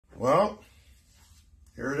Well,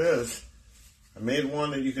 here it is. I made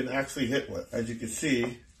one that you can actually hit with. As you can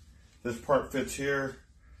see, this part fits here.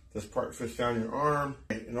 This part fits down your arm.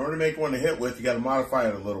 In order to make one to hit with, you got to modify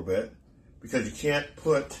it a little bit because you can't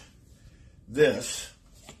put this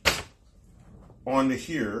onto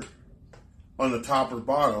here on the top or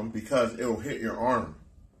bottom because it will hit your arm.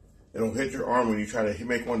 It'll hit your arm when you try to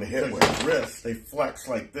make one to hit with. Wrists, they flex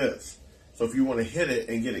like this. So if you want to hit it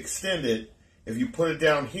and get extended, if you put it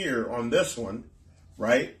down here on this one,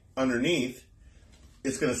 right, underneath,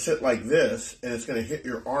 it's going to sit like this, and it's going to hit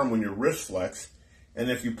your arm when your wrist flex.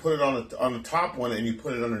 And if you put it on the top one and you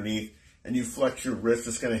put it underneath and you flex your wrist,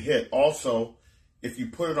 it's going to hit. Also, if you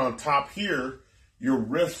put it on top here, your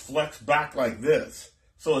wrist flex back like this.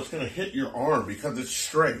 So it's going to hit your arm because it's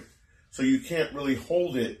straight. So you can't really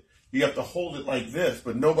hold it. You have to hold it like this,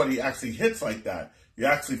 but nobody actually hits like that. You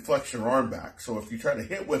actually flex your arm back. So if you try to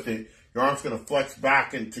hit with it, your arm's going to flex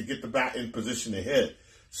back and to get the bat in position to hit.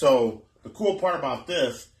 So the cool part about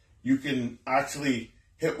this, you can actually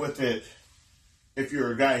hit with it if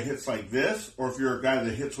you're a guy that hits like this, or if you're a guy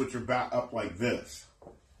that hits with your bat up like this.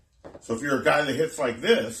 So if you're a guy that hits like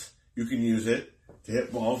this, you can use it to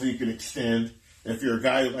hit balls and you can extend. And if you're a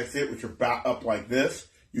guy who likes to hit with your bat up like this,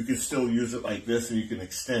 you can still use it like this and you can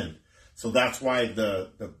extend. So that's why the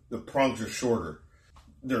prongs are shorter.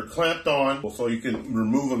 They're clamped on, so you can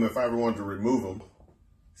remove them if I ever wanted to remove them.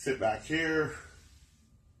 Sit back here.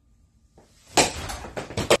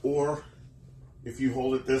 Or if you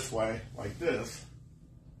hold it this way, like this,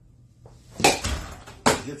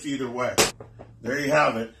 it hits either way. There you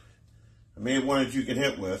have it. I made one that you can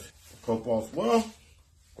hit with. Coke balls. Well,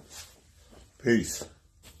 peace.